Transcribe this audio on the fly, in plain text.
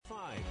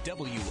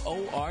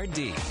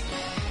WORD.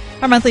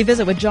 Our monthly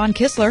visit with John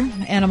Kistler,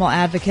 animal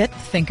advocate,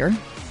 thinker,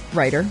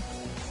 writer.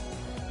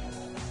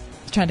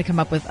 Trying to come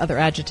up with other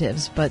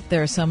adjectives, but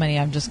there are so many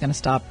I'm just going to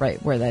stop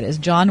right where that is.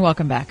 John,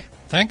 welcome back.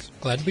 Thanks.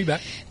 Glad to be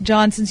back.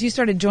 John, since you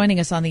started joining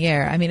us on the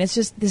air, I mean, it's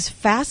just this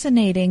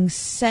fascinating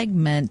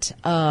segment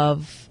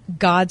of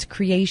God's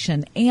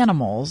creation,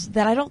 animals,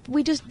 that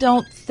we just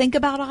don't think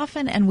about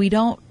often, and we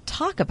don't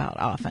talk about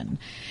often.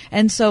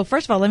 And so,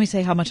 first of all, let me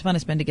say how much fun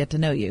it's been to get to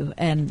know you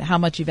and how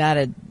much you've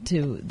added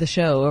to the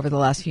show over the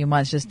last few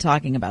months just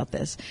talking about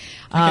this.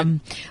 Okay.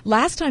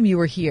 Last time you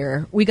were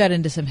here, we got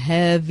into some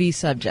heavy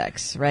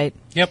subjects, right?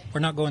 Yep, we're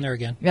not going there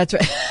again. That's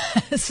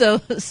right.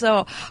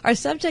 So our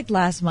subject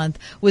last month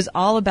was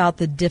all about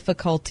the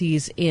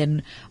difficulties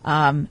in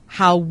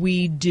how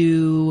we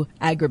do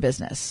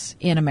agribusiness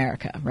in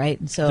America, right?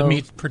 And so the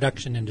meat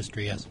production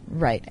industry, yes.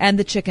 Right, and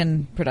the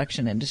chicken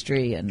production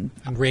industry and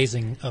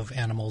raising of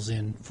animals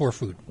for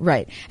food.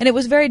 Right, and it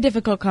was a very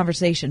difficult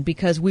conversation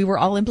because we were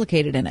all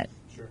implicated in it.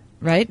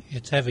 Right?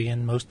 It's heavy,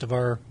 and most of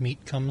our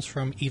meat comes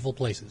from evil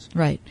places.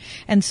 Right.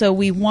 And so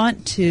we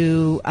want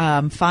to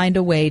find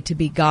a way to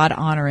be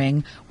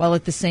God-honoring while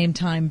at the same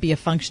time be a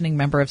functioning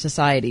member of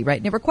society, right?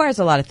 And it requires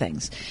a lot of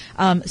things.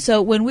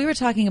 So when we were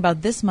talking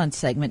about this month's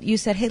segment, you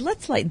said, hey,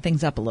 let's lighten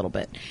things up a little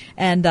bit.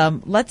 And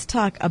let's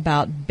talk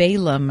about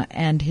Balaam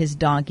and his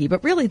donkey.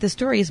 But really, the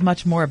story is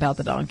much more about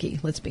the donkey,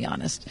 let's be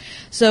honest.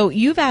 So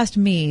you've asked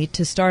me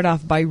to start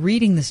off by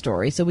reading the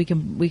story so we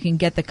can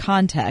get the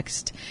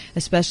context,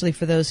 especially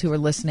for those who are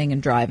listening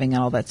and driving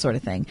and all that sort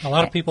of thing. A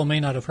lot of people may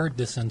not have heard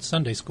this in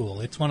Sunday school.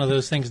 It's one of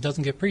those things that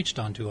doesn't get preached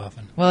on too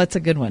often. Well, it's a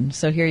good one.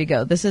 So here you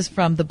go. This is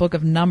from the book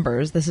of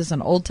Numbers. This is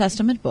an Old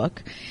Testament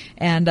book,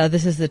 and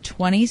this is the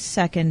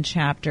 22nd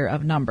chapter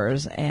of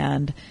Numbers,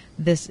 and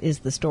this is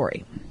the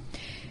story.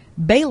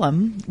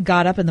 Balaam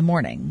got up in the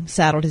morning,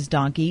 saddled his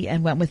donkey,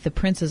 and went with the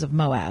princes of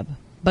Moab.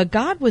 But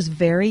God was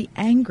very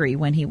angry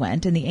when he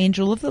went, and the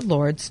angel of the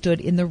Lord stood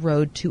in the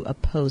road to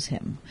oppose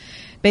him.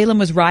 Balaam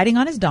was riding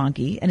on his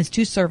donkey, and his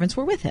two servants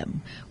were with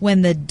him.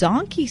 When the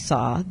donkey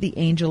saw the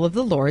angel of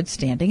the Lord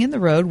standing in the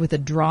road with a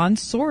drawn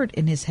sword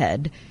in his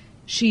head,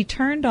 she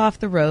turned off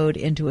the road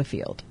into a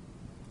field.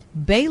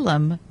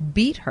 Balaam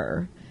beat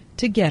her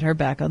to get her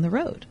back on the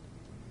road.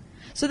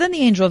 So then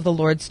the angel of the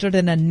Lord stood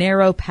in a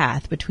narrow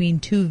path between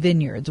two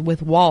vineyards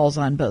with walls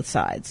on both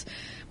sides.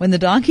 When the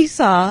donkey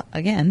saw,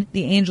 again,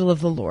 the angel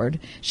of the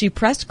Lord, she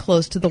pressed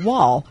close to the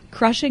wall,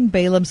 crushing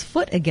Balaam's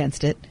foot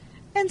against it,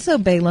 and so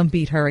Balaam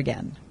beat her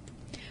again.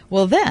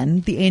 Well, then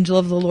the angel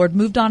of the Lord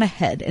moved on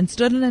ahead and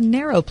stood in a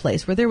narrow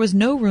place where there was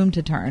no room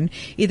to turn,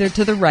 either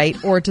to the right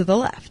or to the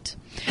left.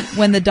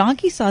 When the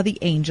donkey saw the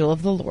angel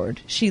of the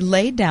Lord, she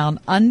lay down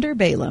under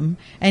Balaam,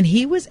 and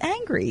he was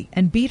angry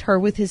and beat her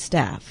with his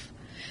staff.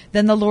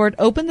 Then the Lord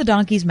opened the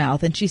donkey's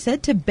mouth, and she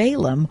said to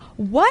Balaam,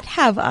 "What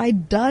have I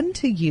done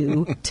to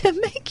you to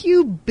make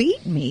you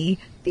beat me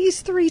these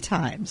 3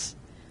 times?"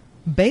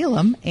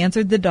 Balaam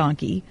answered the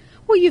donkey,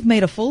 "Well, you've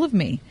made a fool of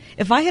me.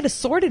 If I had a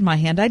sword in my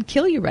hand, I'd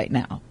kill you right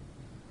now."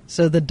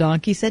 So the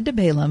donkey said to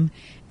Balaam,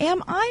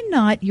 "Am I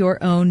not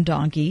your own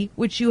donkey,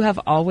 which you have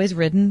always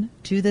ridden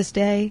to this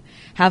day?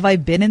 Have I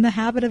been in the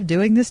habit of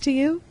doing this to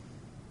you?"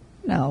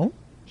 "No,"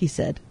 he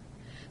said.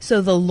 So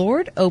the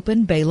Lord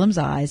opened Balaam's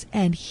eyes,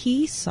 and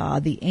he saw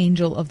the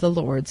angel of the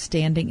Lord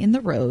standing in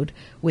the road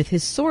with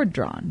his sword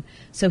drawn.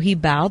 So he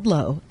bowed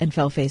low and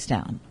fell face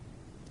down.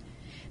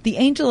 The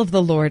angel of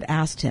the Lord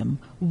asked him,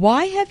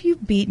 "Why have you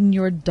beaten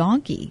your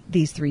donkey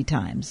these 3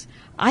 times?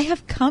 I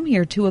have come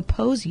here to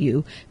oppose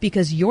you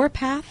because your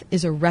path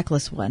is a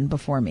reckless one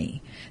before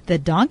me. The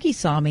donkey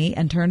saw me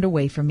and turned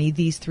away from me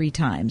these 3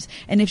 times,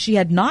 and if she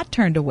had not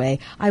turned away,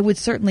 I would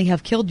certainly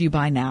have killed you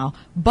by now,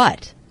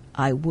 but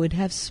I would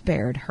have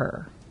spared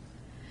her."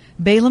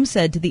 Balaam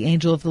said to the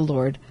angel of the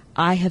Lord,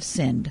 "I have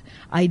sinned.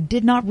 I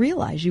did not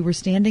realize you were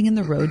standing in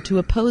the road to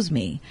oppose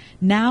me.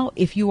 Now,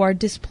 if you are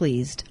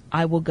displeased,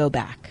 I will go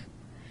back."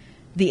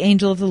 The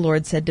angel of the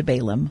Lord said to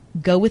Balaam,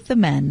 "Go with the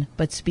men,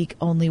 but speak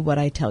only what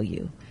I tell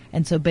you."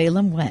 And so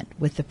Balaam went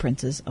with the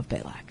princes of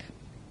Balak.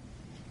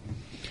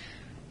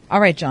 All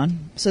right,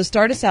 John. So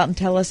start us out and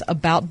tell us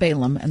about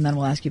Balaam, and then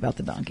we'll ask you about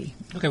the donkey.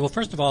 Okay, well,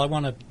 first of all, I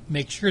want to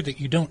make sure that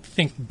you don't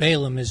think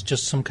Balaam is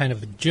just some kind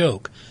of a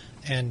joke.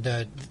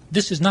 And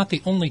this is not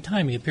the only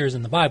time he appears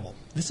in the Bible.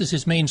 This is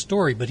his main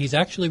story, but he's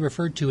actually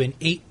referred to in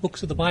 8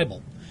 books of the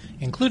Bible,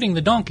 including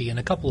the donkey in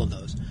a couple of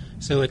those.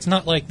 So it's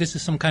not like this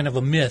is some kind of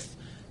a myth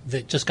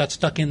that just got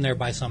stuck in there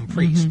by some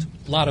priest.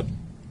 Mm-hmm. A lot of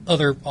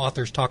other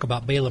authors talk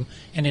about Balaam.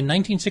 And in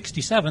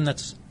 1967,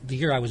 that's the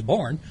year I was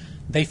born,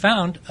 they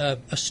found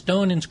a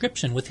stone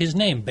inscription with his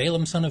name,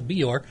 Balaam, son of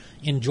Beor,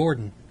 in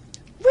Jordan.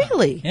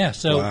 Really? Yeah,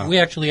 so we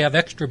actually have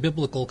extra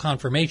biblical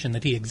confirmation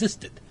that he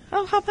existed.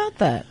 Oh, how about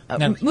that?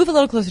 Now, move a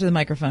little closer to the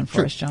microphone for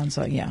sure. us, John.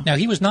 So, yeah. Now,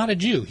 he was not a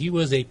Jew. He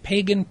was a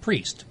pagan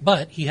priest,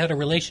 but he had a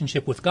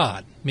relationship with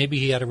God. Maybe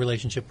he had a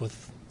relationship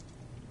with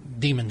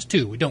demons,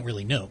 too. We don't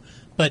really know.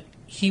 But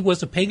he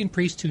was a pagan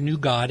priest who knew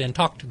God and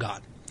talked to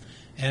God.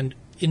 And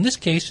in this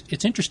case,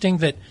 it's interesting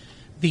that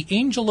The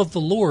angel of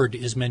the Lord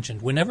is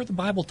mentioned. Whenever the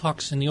Bible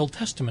talks in the Old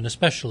Testament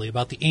especially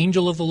about the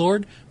angel of the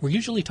Lord, we're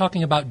usually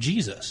talking about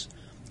Jesus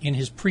in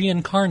his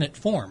pre-incarnate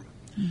form.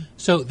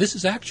 So this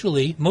is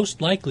actually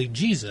most likely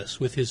Jesus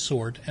with his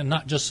sword and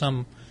not just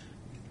some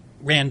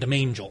random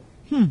angel.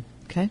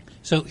 Okay.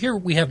 So here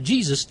we have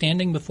Jesus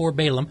standing before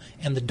Balaam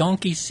and the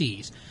donkey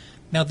sees.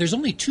 Now there's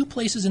only 2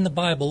 places in the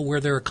Bible where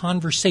there are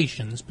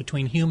conversations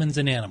between humans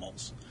and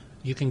animals.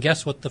 You can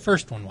guess what the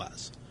first one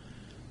was.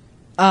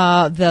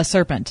 The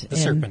serpent The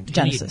in serpent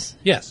Genesis. in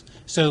Eden. Yes.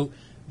 So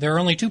there are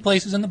only 2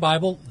 places in the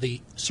Bible.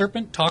 The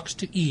serpent talks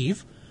to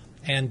Eve,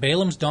 and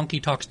Balaam's donkey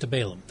talks to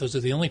Balaam. Those are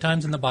the only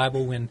times in the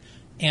Bible when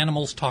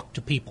animals talk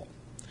to people.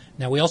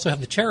 Now we also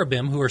have the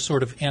cherubim, who are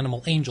sort of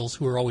animal angels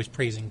who are always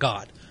praising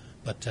God.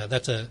 But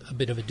that's a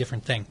bit of a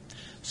different thing.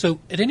 So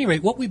at any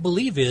rate, what we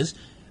believe is,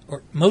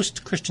 or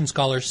most Christian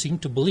scholars seem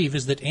to believe,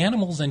 is that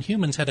animals and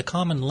humans had a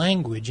common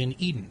language in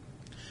Eden.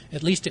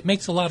 At least it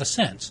makes a lot of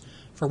sense.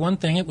 For one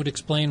thing, it would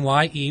explain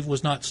why Eve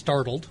was not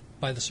startled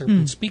by the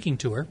serpent speaking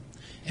to her.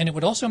 And it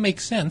would also make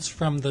sense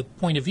from the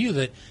point of view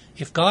that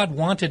if God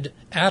wanted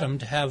Adam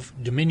to have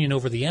dominion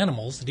over the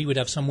animals, that he would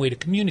have some way to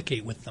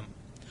communicate with them.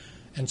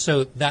 And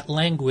so that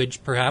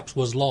language perhaps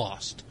was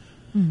lost.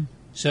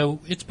 So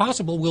it's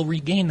possible we'll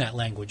regain that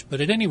language.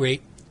 But at any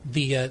rate,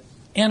 the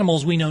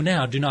animals we know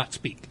now do not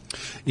speak.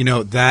 You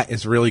know, that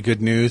is really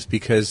good news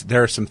because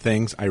there are some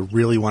things I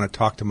really want to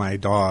talk to my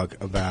dog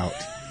about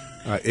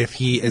if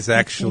he is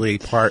actually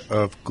part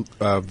of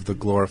the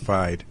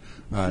glorified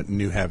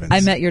new heavens. I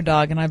met your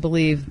dog, and I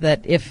believe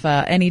that if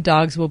any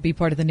dogs will be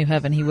part of the new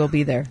heaven, he will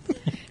be there.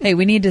 Hey,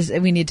 we need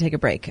to take a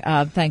break.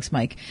 Thanks,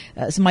 Mike.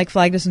 So Mike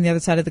flagged us on the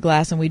other side of the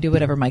glass, and we do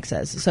whatever Mike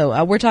says.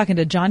 So we're talking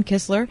to John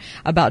Kistler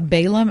about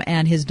Balaam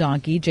and his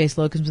donkey. Jay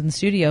Slocum's in the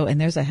studio,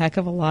 and there's a heck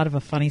of a lot of a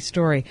funny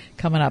story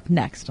coming up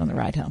next on the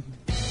ride home.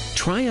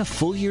 Try a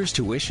full year's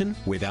tuition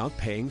without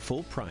paying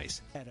full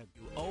price at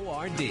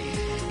ORD.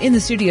 In the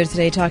studio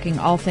today, talking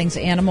all things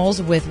animals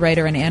with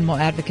writer and animal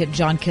advocate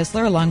John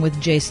Kistler, along with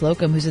Jay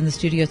Slocum, who's in the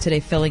studio today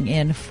filling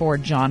in for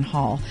John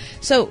Hall.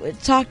 So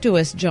talk to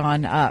us,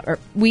 John.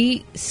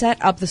 We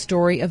set up the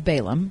story of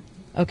Balaam,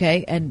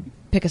 okay, and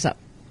pick us up.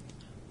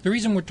 The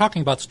reason we're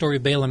talking about the story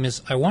of Balaam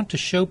is I want to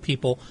show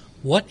people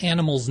what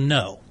animals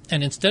know.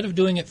 And instead of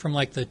doing it from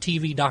like the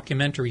TV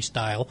documentary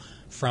style,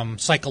 from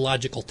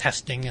psychological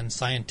testing and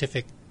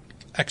scientific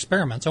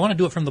experiments, I want to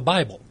do it from the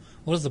Bible.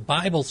 What does the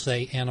Bible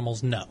say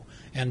animals know?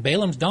 And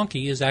Balaam's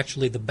donkey is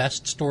actually the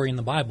best story in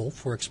the Bible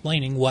for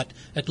explaining what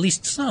at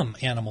least some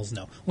animals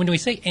know. When we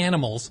say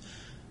animals,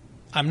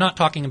 I'm not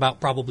talking about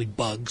probably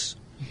bugs,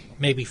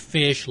 maybe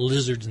fish,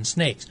 lizards, and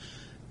snakes.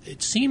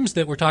 It seems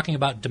that we're talking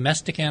about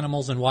domestic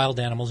animals and wild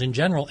animals in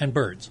general, and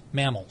birds,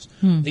 mammals.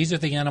 These are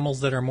the animals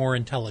that are more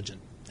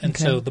intelligent. And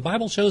so the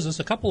Bible shows us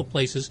a couple of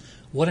places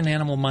what an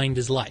animal mind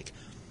is like.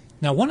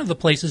 Now, one of the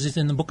places is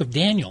in the book of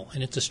Daniel,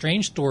 and it's a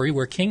strange story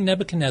where King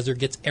Nebuchadnezzar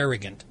gets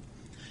arrogant.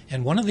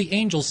 And one of the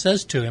angels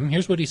says to him,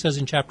 here's what he says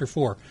in chapter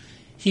 4,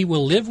 "He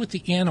will live with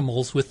the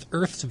animals, with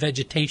earth's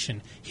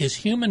vegetation. His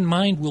human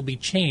mind will be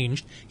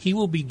changed. He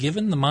will be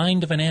given the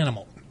mind of an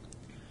animal."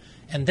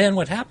 And then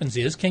what happens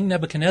is King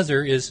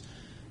Nebuchadnezzar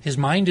his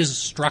mind is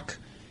struck.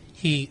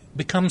 He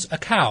becomes a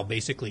cow,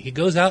 basically. He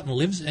goes out and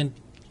lives and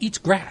eats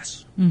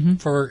grass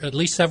for at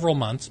least several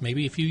months,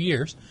 maybe a few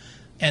years.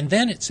 And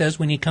then it says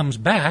when he comes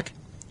back,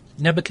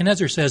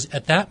 Nebuchadnezzar says,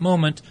 "At that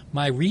moment,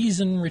 my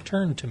reason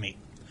returned to me."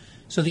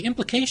 So the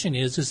implication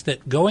is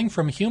that going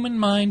from human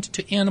mind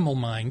to animal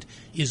mind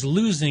is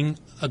losing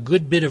a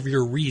good bit of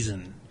your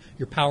reason,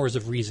 your powers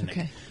of reasoning.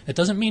 Okay. It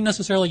doesn't mean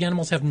necessarily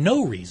animals have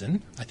no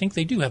reason. I think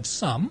they do have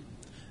some,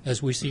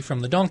 as we see from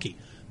the donkey.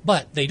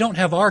 But they don't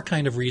have our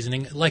kind of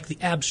reasoning, like the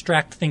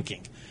abstract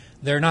thinking.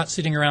 They're not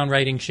sitting around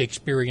writing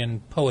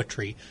Shakespearean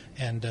poetry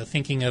and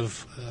thinking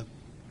of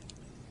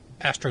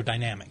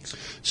astrodynamics.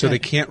 So they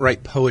can't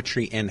write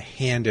poetry and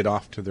hand it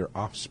off to their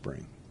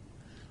offspring.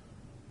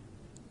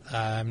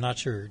 I'm not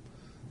sure.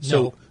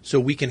 No. So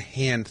we can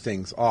hand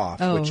things off,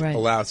 which right.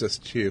 allows us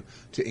to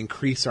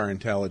increase our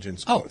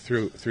intelligence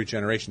through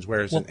generations,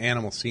 whereas an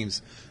animal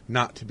seems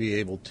not to be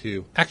able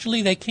to.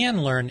 Actually, they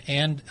can learn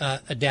and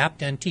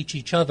adapt and teach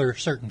each other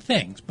certain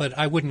things, but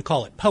I wouldn't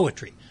call it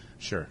poetry.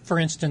 Sure. For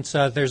instance,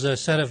 there's a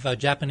set of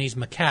Japanese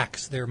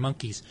macaques, they're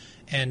monkeys,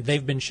 and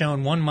they've been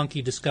shown one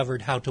monkey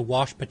discovered how to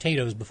wash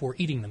potatoes before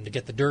eating them to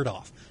get the dirt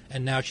off.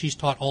 And now she's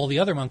taught all the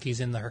other monkeys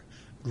in their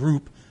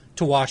group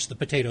to wash the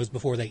potatoes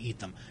before they eat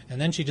them.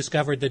 And then she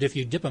discovered that if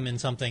you dip them in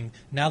something,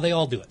 now they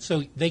all do it.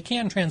 So they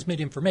can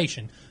transmit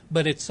information,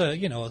 but it's a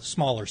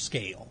smaller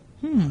scale.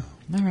 All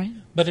right.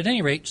 But at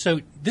any rate,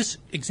 so this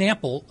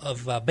example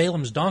of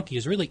Balaam's donkey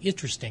is really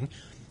interesting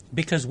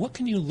because what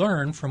can you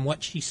learn from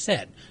what she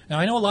said? Now,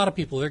 I know a lot of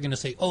people are going to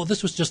say, oh,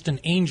 this was just an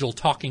angel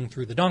talking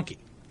through the donkey.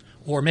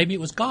 Or maybe it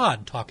was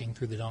God talking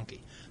through the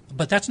donkey.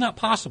 But that's not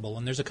possible,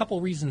 and there's a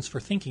couple reasons for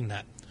thinking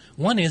that.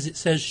 One is it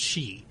says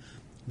she.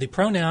 The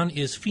pronoun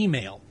is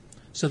female.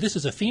 So this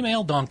is a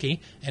female donkey,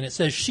 and it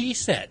says she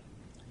said.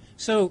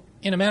 So,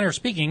 in a manner of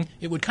speaking,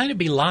 it would kind of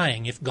be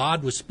lying if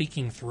God was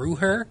speaking through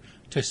her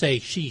to say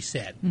she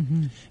said.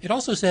 It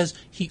also says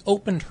he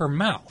opened her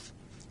mouth.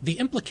 The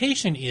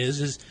implication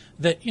is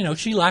that,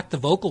 she lacked the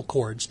vocal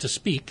cords to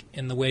speak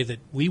in the way that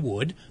we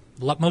would.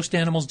 Most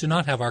animals do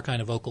not have our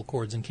kind of vocal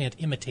cords and can't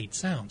imitate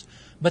sounds.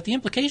 But the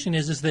implication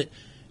is that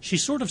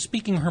she's sort of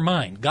speaking her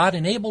mind. God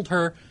enabled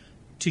her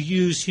to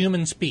use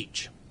human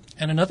speech.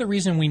 And another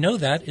reason we know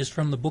that is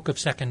from the book of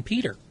 2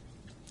 Peter.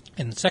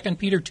 In 2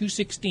 Peter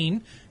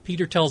 2:16,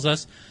 Peter tells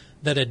us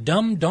that a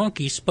dumb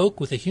donkey spoke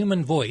with a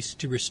human voice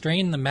to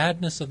restrain the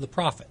madness of the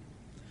prophet.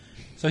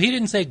 So he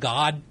didn't say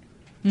God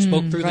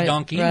spoke through the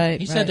donkey.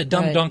 He said a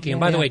dumb donkey. And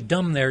by the way,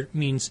 dumb there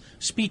means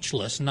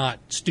speechless, not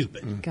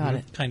stupid. Got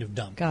it. Kind of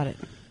dumb. Got it.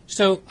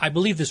 So I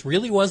believe this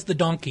really was the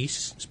donkey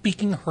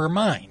speaking her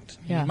mind.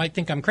 Yeah. You might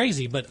think I'm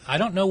crazy, but I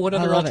don't know what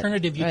other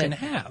alternative you Right. can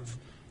have.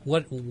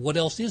 What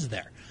else is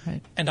there?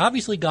 Right. And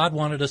obviously God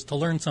wanted us to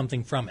learn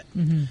something from it.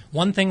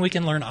 One thing we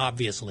can learn,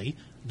 obviously,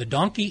 the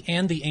donkey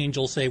and the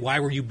angel say, "Why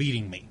were you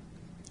beating me?"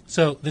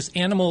 So this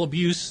animal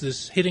abuse,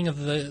 this hitting of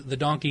the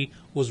donkey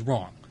was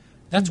wrong.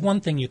 That's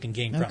one thing you can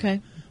gain from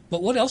it.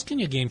 But what else can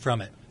you gain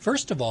from it?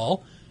 First of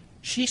all,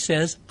 she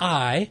says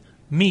I,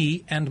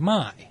 me, and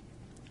my.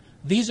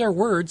 These are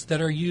words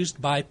that are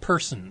used by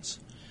persons.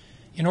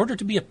 In order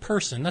to be a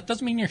person, that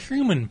doesn't mean you're a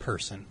human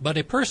person, but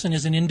a person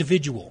is an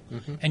individual,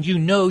 and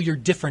you're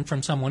different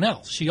from someone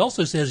else. She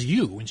also says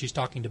you when she's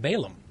talking to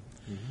Balaam.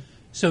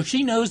 So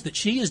she knows that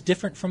she is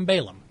different from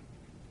Balaam.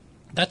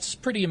 That's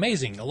pretty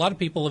amazing. A lot of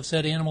people have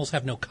said animals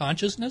have no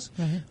consciousness.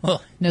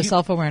 Well, No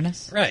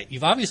self-awareness. Right.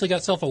 You've obviously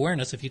got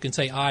self-awareness if you can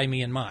say I,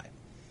 me, and my.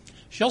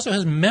 She also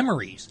has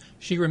memories.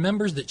 She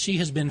remembers that she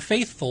has been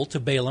faithful to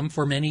Balaam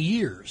for many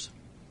years.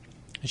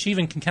 And she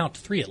even can count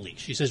to 3 at least.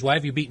 She says, "Why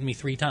have you beaten me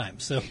 3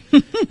 times?" So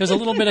there's a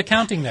little bit of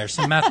counting there,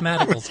 some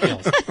mathematical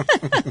skills.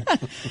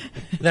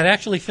 That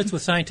actually fits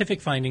with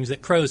scientific findings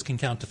that crows can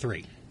count to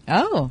 3.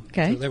 Oh,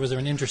 okay. So there was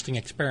an interesting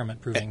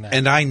experiment proving that.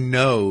 And I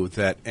know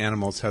that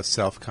animals have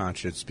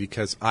self-conscious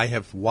because I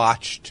have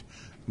watched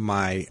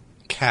my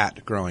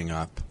cat growing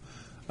up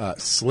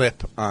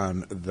slip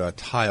on the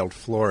tiled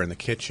floor in the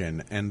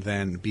kitchen and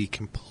then be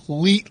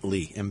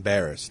completely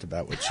embarrassed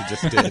about what she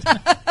just did.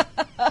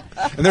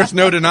 And there's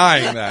no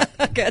denying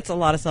that. That's a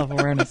lot of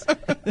self-awareness.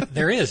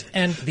 There is.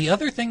 And the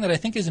other thing that I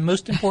think is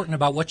most important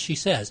about what she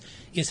says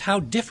is how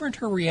different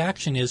her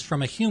reaction is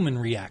from a human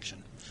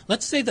reaction.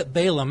 Let's say that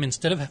Balaam,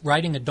 instead of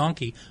riding a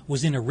donkey,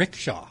 was in a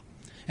rickshaw,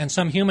 and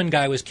some human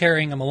guy was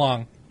carrying him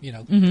along,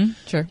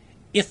 Sure.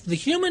 If the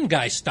human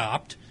guy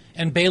stopped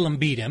and Balaam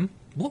beat him,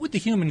 what would the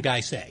human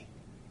guy say?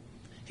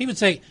 He would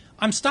say,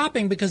 "I'm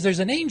stopping because there's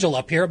an angel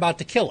up here about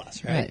to kill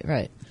us," right?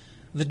 Right.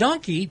 The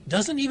donkey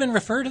doesn't even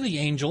refer to the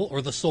angel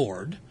or the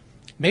sword.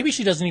 Maybe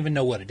she doesn't even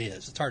know what it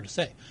is. It's hard to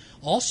say.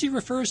 All she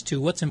refers to,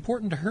 what's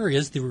important to her,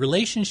 is the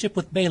relationship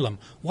with Balaam.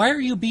 "Why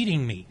are you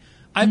beating me?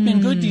 I've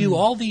been good to you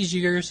all these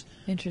years."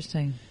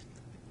 Interesting.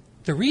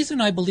 The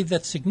reason I believe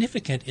that's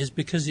significant is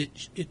because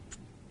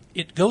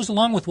it goes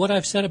along with what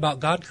I've said about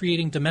God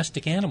creating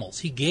domestic animals.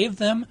 He gave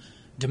them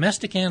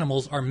domestic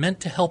animals are meant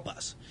to help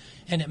us.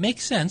 And it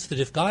makes sense that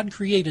if God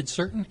created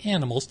certain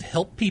animals to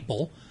help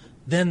people,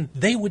 then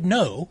they would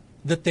know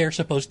that they're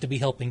supposed to be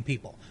helping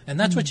people. And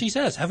that's what she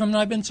says. "Haven't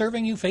I been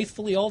serving you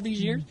faithfully all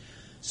these years?"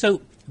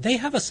 So they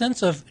have a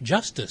sense of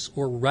justice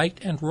or right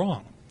and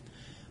wrong.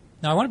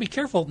 Now, I want to be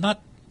careful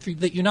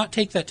that you not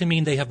take that to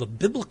mean they have a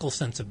biblical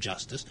sense of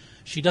justice.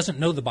 She doesn't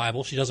know the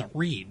Bible. She doesn't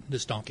read,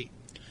 this donkey.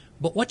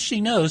 But what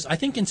she knows, I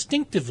think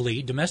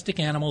instinctively, domestic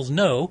animals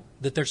know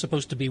that they're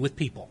supposed to be with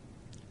people,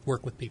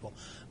 work with people.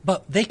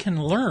 But they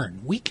can learn.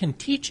 We can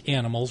teach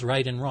animals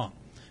right and wrong.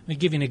 Let me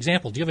give you an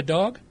example. Do you have a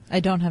dog? I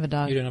don't have a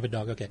dog. You don't have a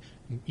dog, okay.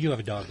 You have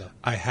a dog, though.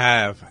 I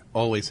have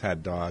always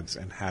had dogs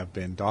and have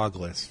been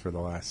dogless for the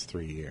last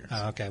 3 years.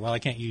 Okay, well, I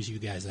can't use you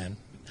guys then.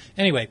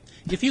 Anyway,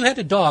 if you had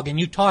a dog and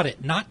you taught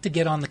it not to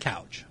get on the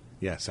couch,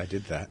 Yes, I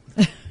did that.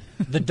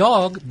 the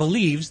dog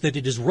believes that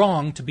it is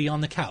wrong to be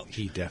on the couch.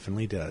 He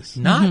definitely does.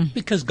 Not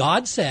because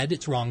God said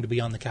it's wrong to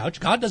be on the couch.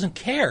 God doesn't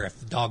care if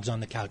the dog's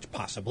on the couch,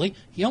 possibly.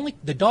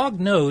 The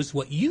dog knows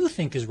what you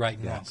think is right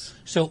and wrong.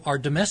 So our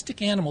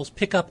domestic animals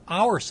pick up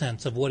our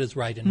sense of what is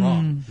right and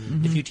wrong.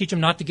 If you teach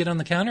them not to get on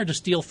the counter to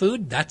steal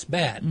food, that's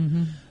bad.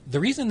 The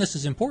reason this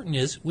is important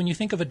is when you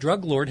think of a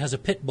drug lord has a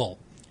pit bull.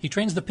 He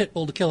trains the pit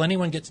bull to kill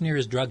anyone who gets near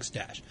his drug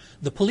stash.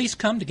 The police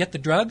come to get the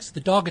drugs. The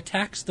dog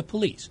attacks the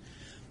police.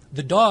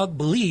 The dog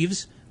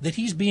believes that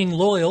he's being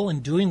loyal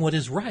and doing what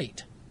is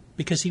right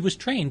because he was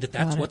trained that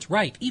that's what's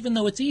right, even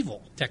though it's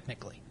evil,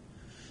 technically.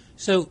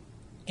 So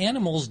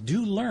animals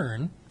do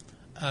learn.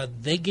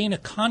 They gain a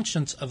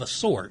conscience of a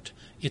sort.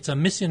 It's a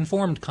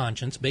misinformed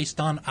conscience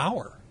based on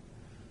our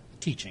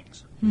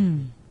teachings.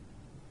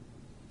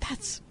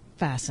 That's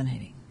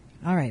fascinating.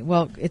 All right.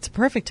 Well, it's a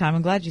perfect time.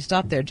 I'm glad you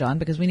stopped there, John,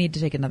 because we need to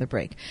take another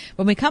break.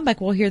 When we come back,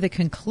 we'll hear the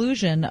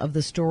conclusion of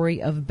the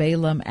story of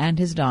Balaam and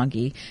his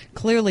donkey.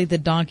 Clearly, the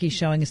donkey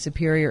showing a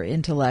superior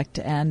intellect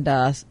and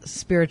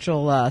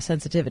spiritual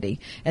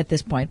sensitivity at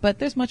this point. But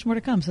there's much more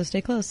to come, so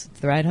stay close. It's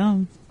the ride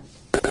home.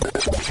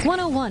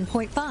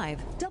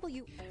 101.5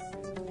 W.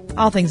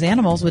 All Things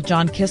Animals with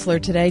John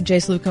Kissler today. Jay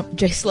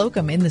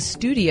Slocum in the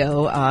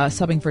studio,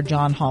 subbing for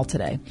John Hall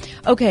today.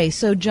 Okay,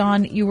 so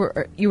John, you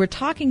were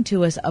talking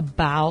to us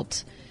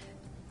about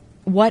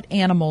what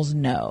animals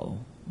know.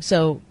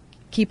 So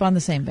keep on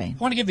the same vein.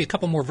 I want to give you a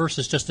couple more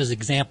verses just as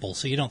examples,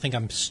 so you don't think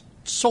I'm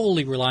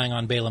solely relying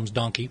on Balaam's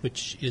donkey,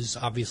 which is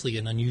obviously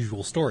an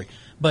unusual story.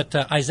 But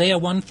Isaiah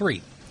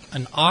 1:3,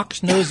 an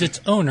ox knows its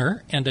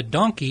owner, and a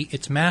donkey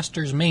its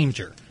master's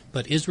manger.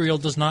 But Israel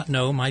does not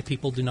know, my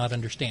people do not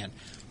understand.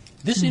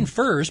 This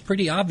infers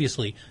pretty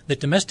obviously that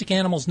domestic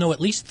animals know at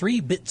least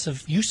 3 bits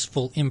of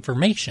useful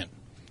information.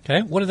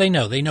 Okay, what do they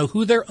know? They know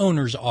who their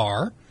owners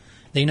are,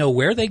 they know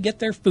where they get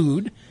their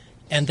food,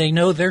 and they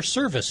know their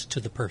service to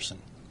the person.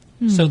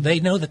 So they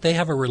know that they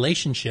have a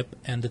relationship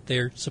and that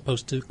they're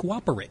supposed to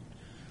cooperate.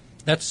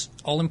 That's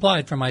all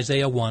implied from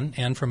Isaiah 1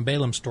 and from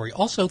Balaam's story.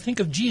 Also, think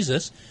of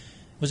Jesus.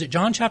 Was it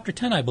John chapter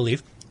 10, I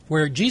believe,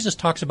 where Jesus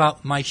talks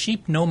about, my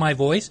sheep know my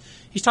voice.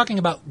 He's talking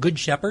about good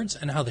shepherds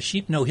and how the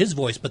sheep know his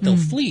voice, but they'll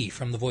flee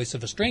from the voice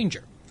of a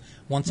stranger.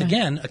 Once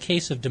again, a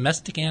case of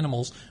domestic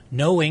animals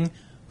knowing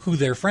who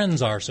their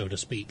friends are, so to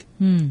speak,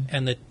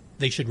 and that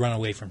they should run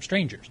away from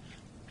strangers.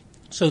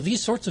 So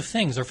these sorts of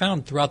things are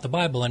found throughout the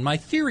Bible, and my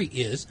theory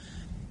is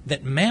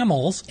that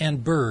mammals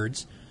and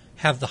birds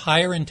have the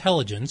higher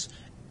intelligence,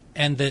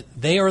 and that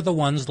they are the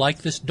ones,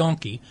 like this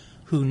donkey,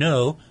 who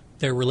know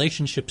their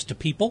relationships to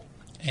people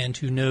and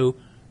who know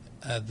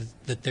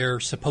that they're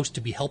supposed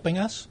to be helping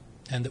us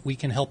and that we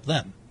can help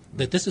them.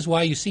 That this is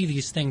why you see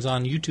these things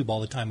on YouTube all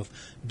the time of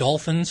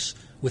dolphins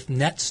with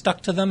nets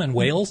stuck to them and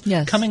whales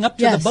coming up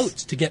to the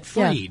boats to get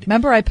freed. Yeah.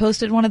 Remember I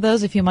posted one of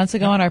those a few months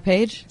ago on our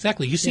page?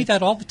 Exactly. You see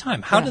that all the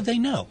time. How do they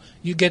know?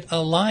 You get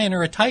a lion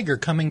or a tiger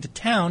coming to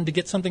town to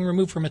get something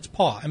removed from its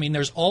paw. I mean,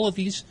 there's all of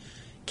these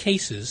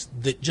cases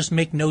that just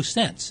make no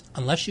sense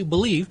unless you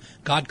believe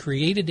God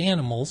created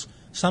animals,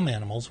 some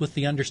animals, with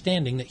the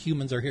understanding that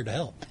humans are here to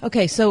help.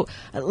 Okay, so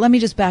let me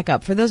just back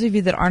up. For those of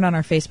you that aren't on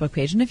our Facebook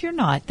page, and if you're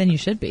not, then you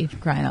should be,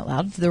 crying out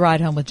loud. It's The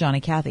Ride Home with John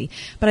and Kathy.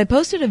 But I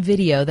posted a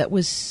video that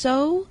was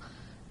so,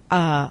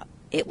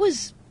 it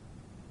was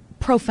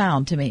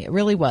profound to me. It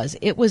really was.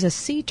 It was a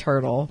sea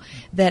turtle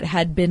that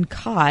had been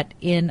caught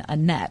in a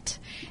net.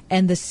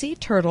 And the sea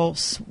turtle,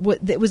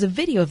 it was a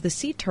video of the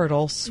sea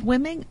turtle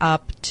swimming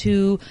up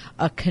to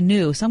a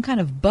canoe, some kind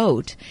of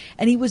boat.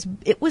 And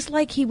it was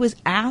like he was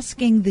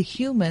asking the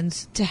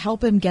humans to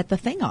help him get the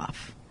thing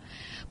off.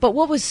 But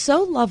what was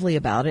so lovely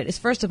about it is,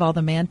 first of all,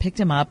 the man picked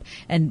him up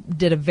and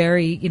did a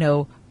very,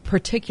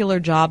 particular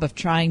job of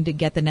trying to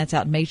get the nets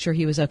out and make sure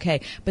he was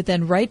okay. But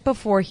then right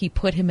before he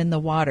put him in the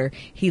water,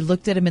 he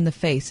looked at him in the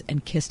face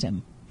and kissed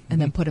him and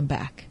then put him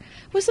back.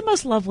 It was the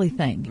most lovely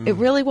thing. It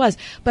really was.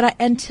 But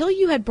until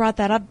you had brought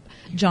that up,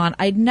 John,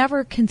 I'd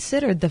never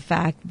considered the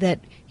fact that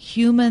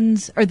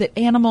humans or that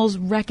animals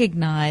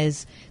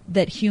recognize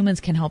that humans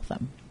can help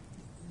them.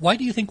 Why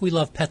do you think we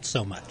love pets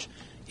so much?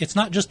 It's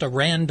not just a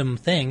random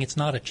thing. It's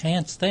not a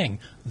chance thing.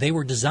 They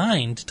were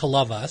designed to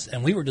love us,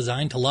 and we were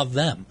designed to love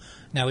them.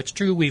 Now, it's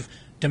true we've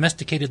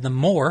domesticated them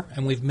more,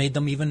 and we've made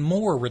them even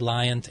more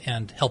reliant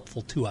and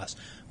helpful to us.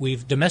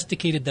 We've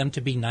domesticated them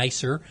to be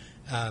nicer,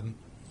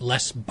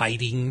 less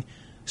biting,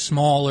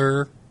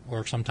 smaller,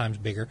 or sometimes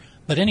bigger.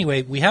 But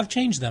anyway, we have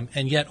changed them,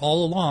 and yet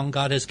all along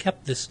God has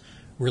kept this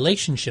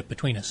relationship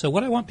between us. So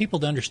what I want people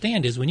to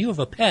understand is when you have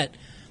a pet,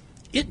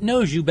 it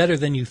knows you better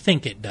than you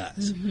think it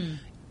does.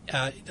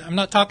 I'm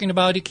not talking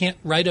about it can't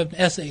write an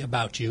essay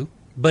about you,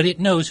 but it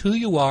knows who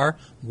you are,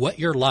 what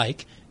you're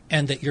like,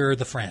 and that you're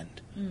the friend.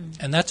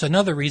 And that's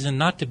another reason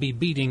not to be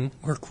beating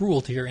or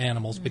cruel to your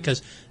animals,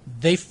 because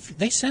they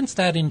sense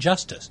that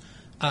injustice.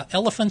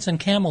 Elephants and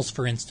camels,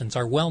 for instance,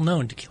 are well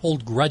known to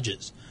hold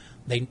grudges.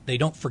 They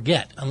don't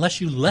forget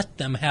unless you let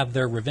them have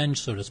their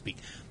revenge, so to speak.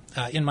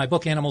 In my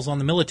book, Animals on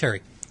the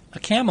Military, a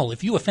camel,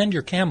 if you offend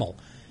your camel,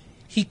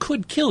 he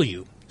could kill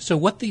you. So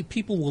what the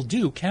people will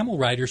do, camel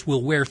riders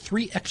will wear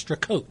 3 extra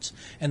coats,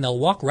 and they'll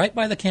walk right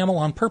by the camel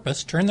on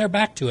purpose, turn their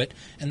back to it,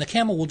 and the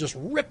camel will just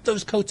rip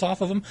those coats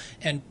off of them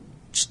and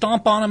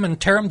stomp on them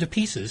and tear them to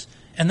pieces,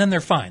 and then they're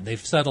fine.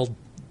 They've settled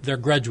their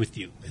grudge with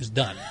you. Is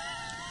done.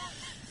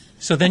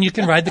 So then you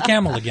can ride the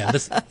camel again.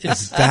 Is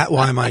that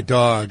why my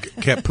dog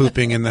kept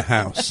pooping in the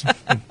house?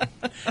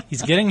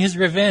 He's getting his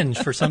revenge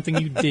for something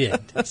you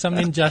did, some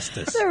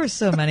injustice. There were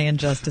so many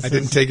injustices. I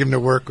didn't take him to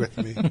work with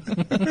me.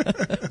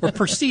 Or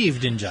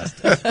perceived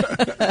injustice.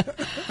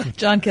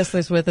 John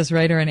Kissler's with us,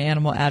 writer and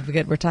animal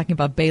advocate. We're talking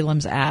about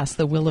Balaam's ass,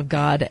 the will of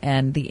God,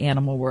 and the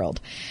animal world.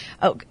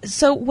 Oh,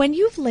 so when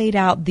you've laid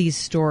out these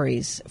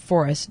stories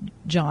for us,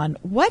 John,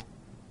 what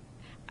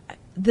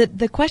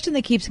the question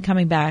that keeps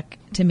coming back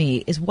to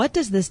me is, what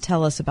does this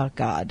tell us about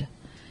God?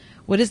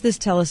 What does this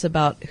tell us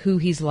about who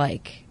he's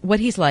like, what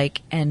he's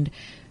like, and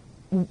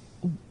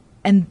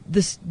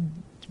this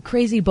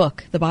crazy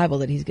book, the Bible,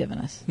 that he's given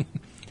us?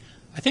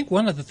 I think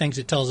one of the things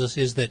it tells us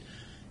is that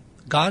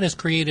God has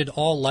created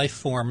all life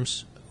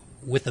forms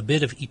with a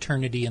bit of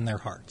eternity in their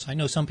hearts. I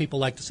know some people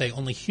like to say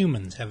only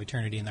humans have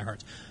eternity in their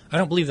hearts. I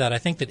don't believe that. I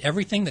think that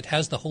everything that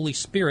has the Holy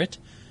Spirit,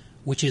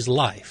 which is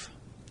life,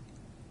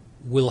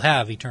 will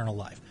have eternal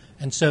life.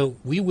 And so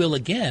we will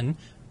again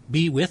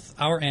be with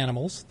our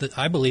animals, that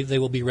I believe they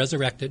will be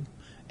resurrected,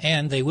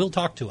 and they will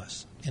talk to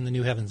us in the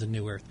new heavens and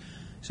new earth.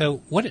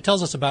 So what it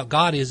tells us about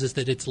God is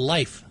that it's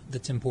life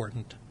that's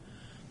important.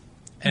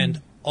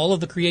 And all of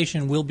the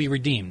creation will be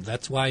redeemed.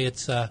 That's why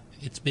it's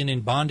been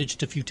in bondage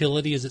to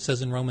futility, as it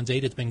says in Romans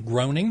 8. It's been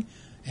groaning,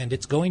 and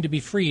it's going to be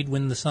freed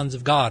when the sons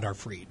of God are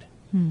freed.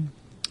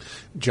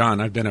 John,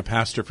 I've been a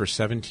pastor for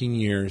 17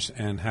 years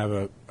and have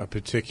a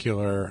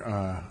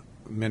particular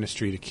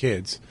ministry to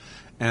kids,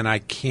 and I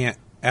can't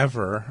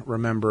ever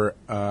remember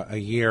a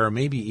year, or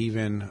maybe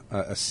even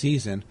a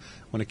season,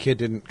 when a kid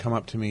didn't come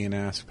up to me and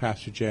ask,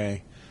 Pastor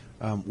Jay,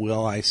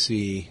 will I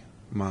see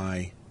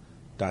my ...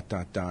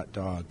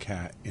 dog,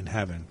 cat in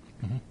heaven?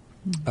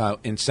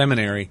 In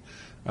seminary,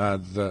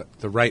 the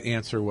right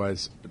answer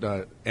was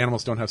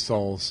animals don't have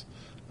souls.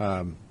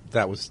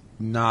 That was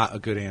not a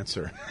good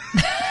answer.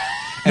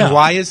 And no.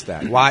 Why is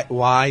that?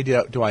 Why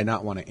do I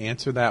not want to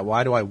answer that?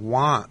 Why do I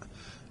want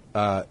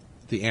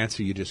the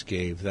answer you just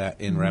gave,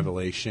 that in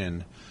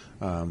Revelation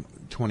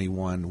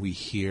 21 we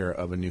hear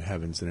of a new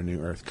heavens and a new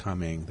earth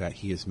coming, that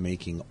he is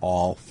making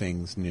all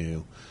things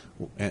new,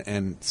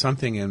 and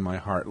something in my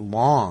heart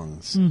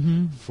longs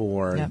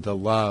for the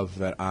love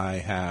that I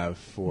have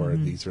for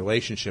these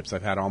relationships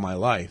I've had all my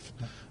life,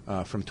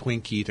 from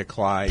Twinkie to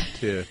Clyde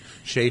to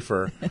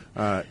Schaefer,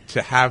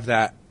 to have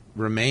that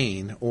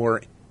remain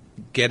or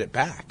get it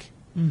back.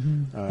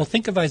 Well,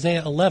 think of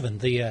Isaiah 11.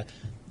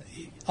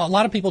 A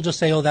lot of people just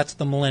say, oh, that's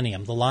the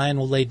millennium. The lion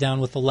will lay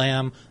down with the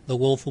lamb, the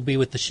wolf will be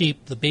with the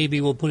sheep, the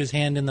baby will put his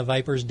hand in the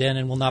viper's den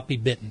and will not be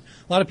bitten.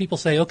 A lot of people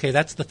say, okay,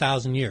 that's the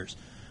 1,000 years.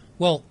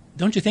 Well,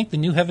 don't you think the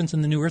new heavens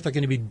and the new earth are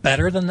going to be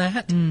better than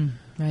that?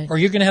 Right. Or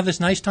you're going to have this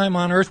nice time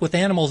on earth with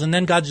animals, and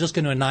then God's just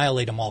going to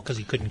annihilate them all because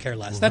he couldn't care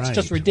less. That's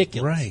just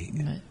ridiculous.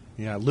 Right.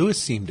 Yeah,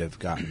 Lewis seemed to have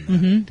gotten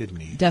that, didn't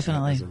he?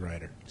 Definitely. As a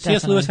writer.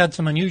 C.S. Lewis had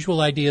some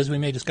unusual ideas. We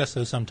may discuss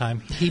those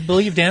sometime. He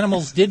believed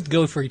animals did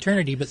go for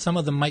eternity, but some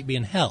of them might be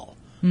in hell,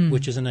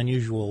 which is an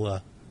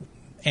unusual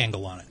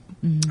angle on it.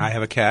 I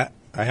have a cat.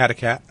 I had a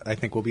cat. I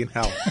think we'll be in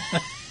hell.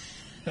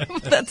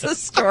 That's a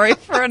story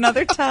for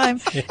another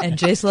time. And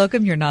Jay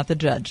Slocum, you're not the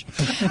judge.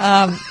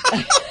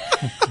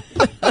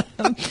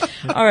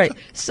 All right.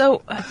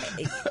 So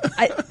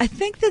I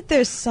think that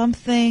there's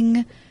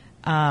something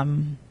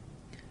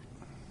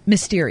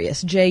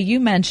mysterious. Jay, you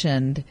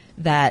mentioned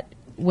that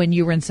when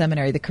you were in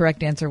seminary, the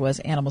correct answer was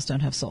animals don't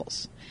have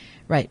souls.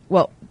 Right.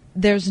 Well,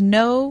 there's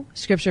no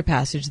scripture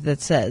passage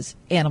that says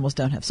animals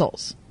don't have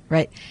souls.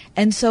 Right.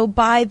 And so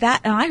by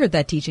that, and I heard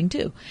that teaching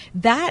too,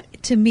 that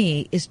to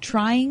me is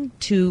trying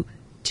to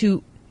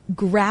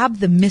grab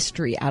the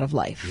mystery out of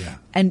life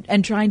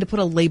and trying to put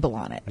a label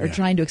on it or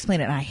trying to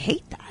explain it. And I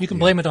hate that. You can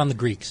blame it on the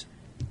Greeks.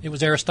 It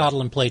was Aristotle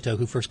and Plato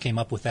who first came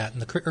up with that,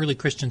 and the early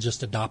Christians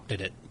just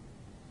adopted it.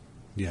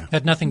 Yeah,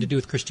 had nothing to do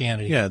with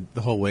Christianity. Yeah,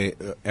 the whole way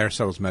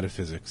Aristotle's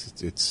metaphysics.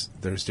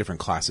 There's different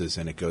classes,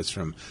 and it goes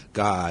from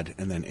God,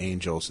 and then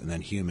angels, and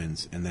then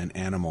humans, and then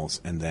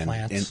animals, and then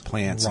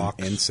plants rocks.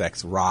 And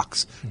insects,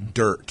 rocks,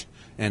 dirt,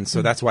 and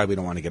so that's why we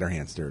don't want to get our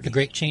hands dirty. The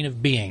great chain of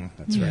being.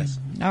 That's right.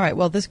 All right.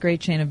 Well, this great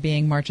chain of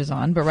being marches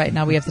on, but right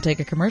now we have to take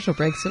a commercial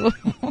break, so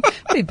we'll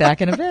be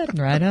back in a bit.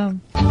 Right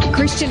on.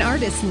 Christian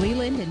artists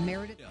Leland and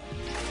Meredith.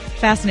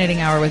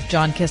 Fascinating hour with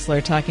John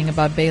Kistler talking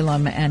about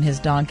Balaam and his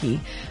donkey.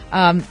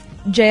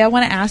 Jay, I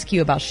want to ask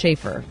you about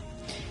Schaefer.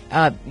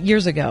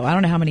 Years ago, I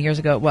don't know how many years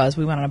ago it was,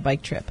 we went on a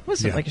bike trip. It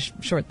was like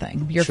a short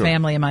thing. Your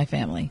family and my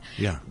family.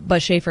 Yeah.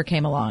 But Schaefer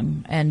came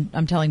along, and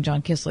I'm telling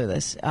John Kistler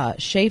this.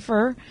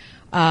 Schaefer,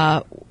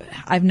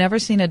 I've never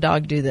seen a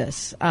dog do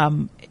this.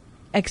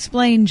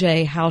 Explain,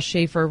 Jay, how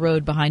Schaefer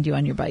rode behind you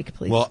on your bike,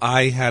 please. Well,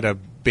 I had a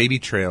baby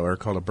trailer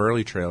called a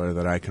Burley trailer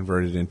that I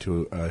converted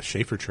into a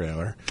Schaefer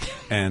trailer,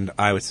 and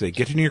I would say,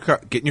 get in your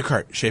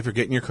cart, Schaefer,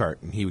 get in your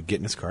cart, and he would get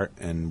in his cart,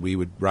 and we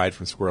would ride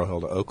from Squirrel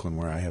Hill to Oakland,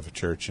 where I have a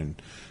church,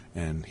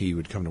 and he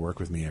would come to work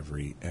with me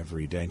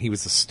every day, and he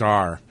was the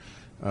star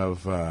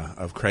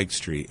of Craig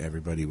Street.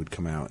 Everybody would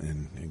come out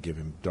and give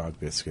him dog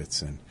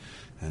biscuits,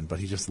 but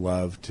he just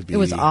loved to be. It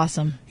was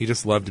awesome. He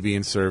just loved to be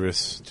in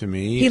service to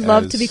me. He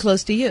loved to be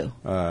close to you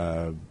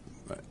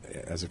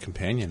as a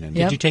companion. And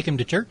Did you take him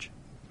to church?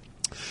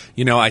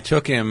 You know, I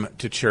took him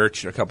to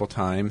church a couple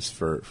times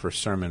for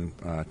sermon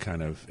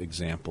kind of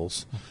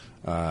examples.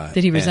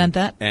 Did he resent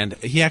that? And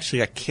he actually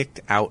got kicked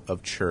out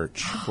of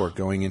church for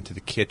going into the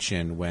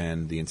kitchen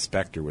when the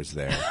inspector was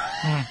there,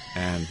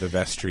 and the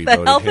vestry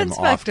voted him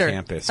off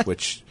campus,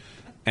 which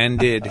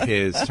ended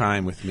his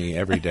time with me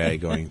every day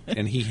going,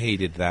 and he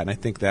hated that. And I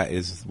think that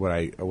is what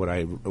I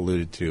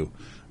alluded to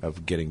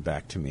of getting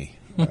back to me.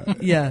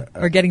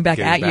 Or getting back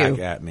at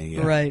you. At me,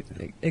 Right,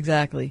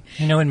 exactly.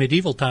 You know, in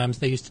medieval times,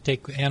 they used to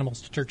take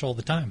animals to church all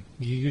the time.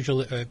 You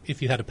usually,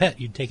 if you had a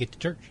pet, you'd take it to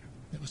church.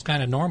 It was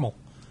kind of normal.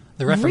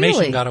 The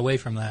Reformation got away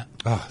from that.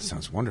 Oh,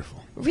 sounds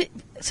wonderful.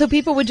 So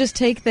people would just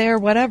take their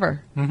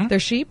whatever, their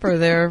sheep or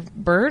their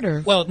bird,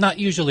 or well, not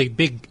usually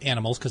big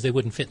animals because they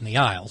wouldn't fit in the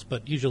aisles,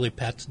 but usually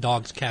pets,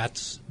 dogs,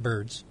 cats,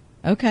 birds.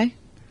 Okay.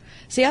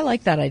 See, I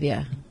like that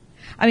idea.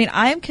 I mean,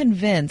 I am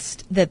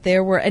convinced that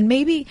there were, and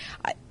maybe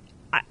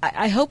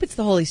I hope it's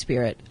the Holy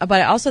Spirit,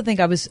 but I also think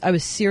I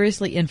was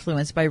seriously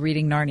influenced by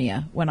reading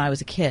Narnia when I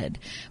was a kid.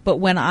 But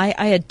when I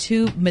had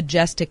two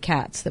majestic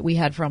cats that we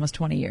had for almost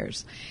 20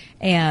 years,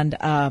 and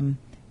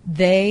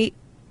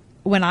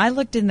when I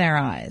looked in their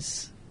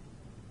eyes,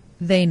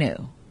 they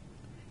knew.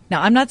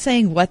 Now, I'm not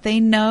saying what they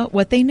knew,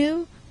 but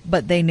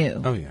they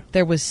knew. Oh, yeah.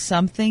 There was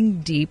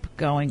something deep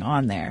going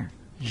on there.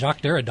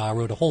 Jacques Derrida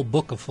wrote a whole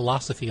book of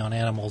philosophy on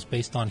animals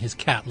based on his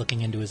cat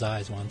looking into his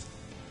eyes once.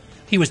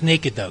 He was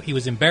naked, though. He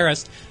was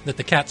embarrassed that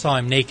the cat saw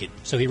him naked,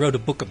 so he wrote a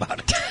book about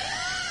it.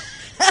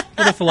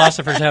 What do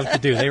philosophers have to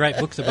do? They write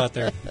books about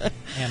their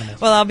animals.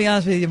 Well, I'll be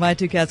honest with you, my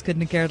two cats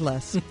couldn't have cared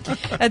less.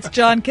 That's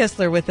John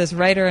Kistler with this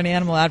writer and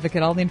animal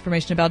advocate. All the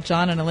information about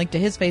John and a link to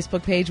his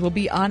Facebook page will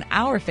be on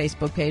our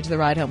Facebook page, The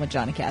Ride Home with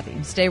John and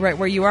Kathy. Stay right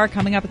where you are.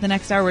 Coming up in the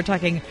next hour, we're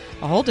talking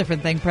a whole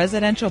different thing,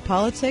 presidential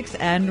politics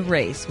and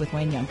race with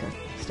Wayne Yunker.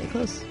 Stay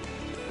close.